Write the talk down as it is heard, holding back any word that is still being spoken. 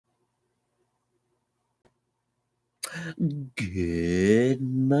Good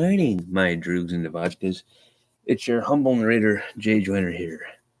morning, my droogs and devotkas. It's your humble narrator, Jay Joyner here.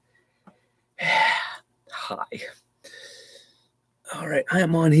 Hi. All right, I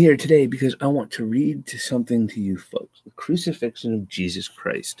am on here today because I want to read something to you folks. The Crucifixion of Jesus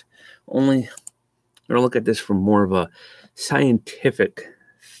Christ. Only, we're going to look at this from more of a scientific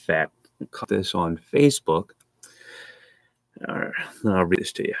fact. I caught this on Facebook. All right, I'll read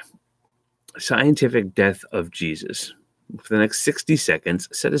this to you. Scientific death of Jesus. For the next 60 seconds,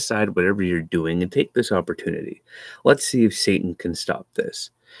 set aside whatever you're doing and take this opportunity. Let's see if Satan can stop this.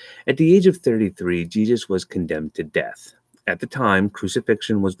 At the age of 33, Jesus was condemned to death. At the time,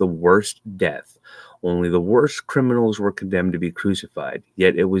 crucifixion was the worst death. Only the worst criminals were condemned to be crucified,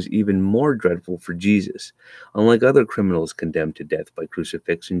 yet it was even more dreadful for Jesus. Unlike other criminals condemned to death by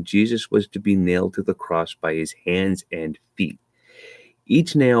crucifixion, Jesus was to be nailed to the cross by his hands and feet.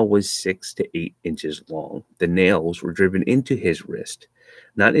 Each nail was 6 to 8 inches long. The nails were driven into his wrist,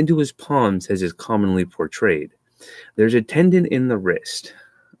 not into his palms as is commonly portrayed. There's a tendon in the wrist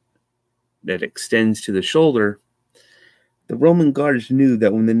that extends to the shoulder. The Roman guards knew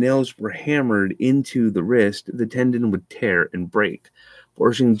that when the nails were hammered into the wrist, the tendon would tear and break,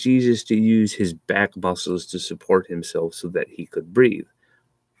 forcing Jesus to use his back muscles to support himself so that he could breathe.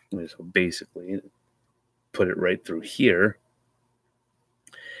 So basically, put it right through here.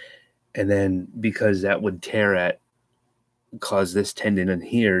 And then because that would cause this tendon in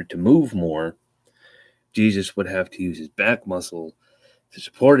here to move more, Jesus would have to use his back muscle to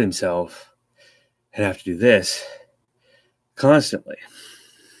support himself and have to do this constantly.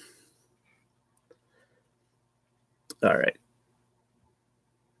 All right.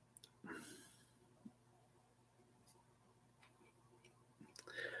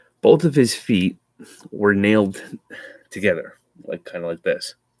 Both of his feet were nailed together, kind of like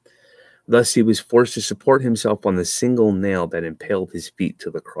this. Thus, he was forced to support himself on the single nail that impaled his feet to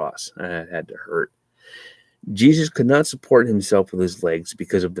the cross. That had to hurt. Jesus could not support himself with his legs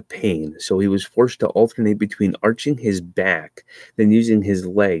because of the pain, so he was forced to alternate between arching his back, then using his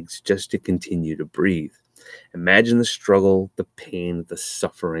legs just to continue to breathe. Imagine the struggle, the pain, the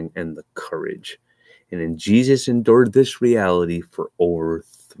suffering, and the courage. And then Jesus endured this reality for over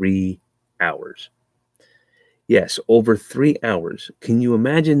 3 hours. Yes, over 3 hours. Can you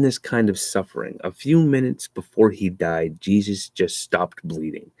imagine this kind of suffering? A few minutes before he died, Jesus just stopped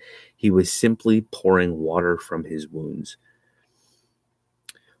bleeding. He was simply pouring water from his wounds.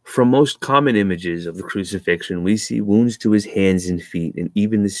 From most common images of the crucifixion, we see wounds to his hands and feet, and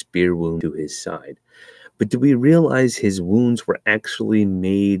even the spear wound to his side. But do we realize his wounds were actually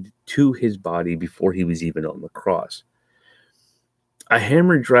made to his body before he was even on the cross? A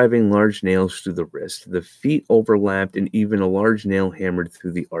hammer driving large nails through the wrist, the feet overlapped, and even a large nail hammered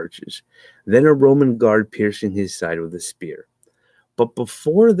through the arches. Then a Roman guard piercing his side with a spear. But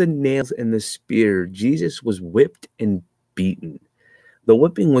before the nails and the spear, Jesus was whipped and beaten. The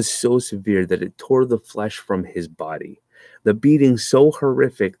whipping was so severe that it tore the flesh from his body. The beating so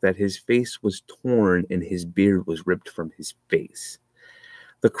horrific that his face was torn and his beard was ripped from his face.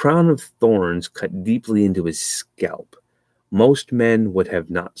 The crown of thorns cut deeply into his scalp. Most men would have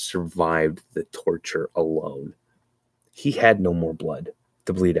not survived the torture alone. He had no more blood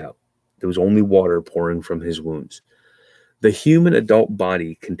to bleed out. There was only water pouring from his wounds. The human adult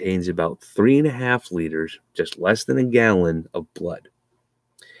body contains about 3.5 liters, just less than a gallon, of blood.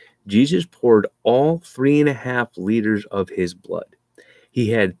 Jesus poured all 3.5 liters of his blood. He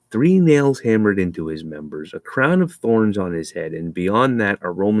had 3 nails hammered into his members, a crown of thorns on his head, and beyond that, a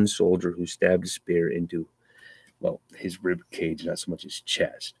Roman soldier who stabbed a spear into his rib cage, not so much his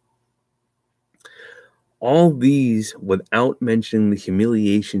chest. All these without mentioning the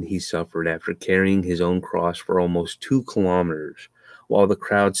humiliation he suffered after carrying his own cross for almost 2 kilometers, while the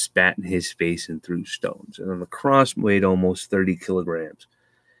crowd spat in his face and threw stones. And the cross weighed almost 30 kilograms.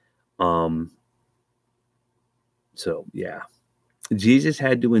 So, yeah. Jesus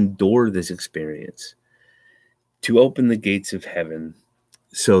had to endure this experience to open the gates of heaven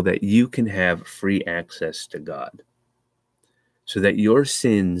so that you can have free access to God, so that your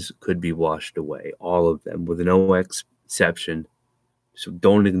sins could be washed away, all of them, with no exception. So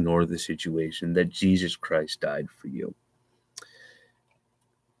don't ignore the situation that Jesus Christ died for you.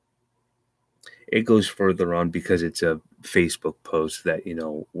 It goes further on because it's a Facebook post that,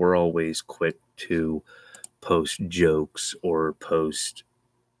 we're always quick to post jokes or post,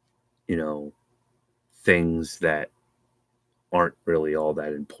 things that aren't really all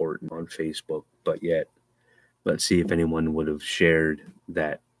that important on Facebook, but yet let's see if anyone would have shared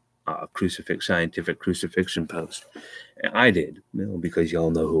that scientific crucifixion post. And I did, because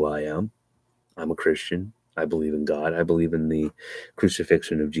y'all know who I am. I'm a Christian. I believe in God. I believe in the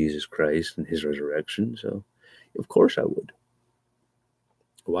crucifixion of Jesus Christ and his resurrection. So, of course I would.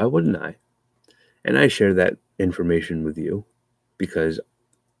 Why wouldn't I? And I share that information with you because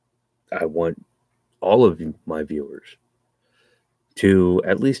I want all of my viewers to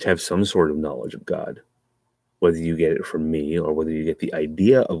at least have some sort of knowledge of God, whether you get it from me or whether you get the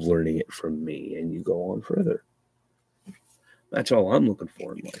idea of learning it from me and you go on further. That's all I'm looking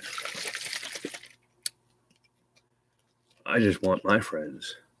for in life. I just want my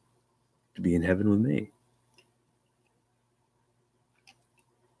friends to be in heaven with me.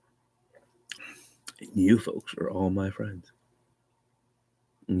 And you folks are all my friends.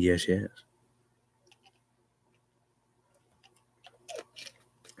 And yes, yes.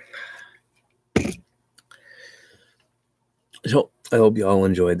 So I hope you all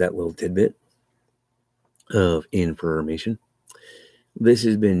enjoyed that little tidbit of information. This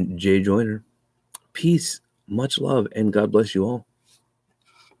has been Jay Joyner. Peace, much love, and God bless you all.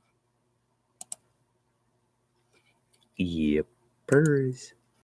 Yippers.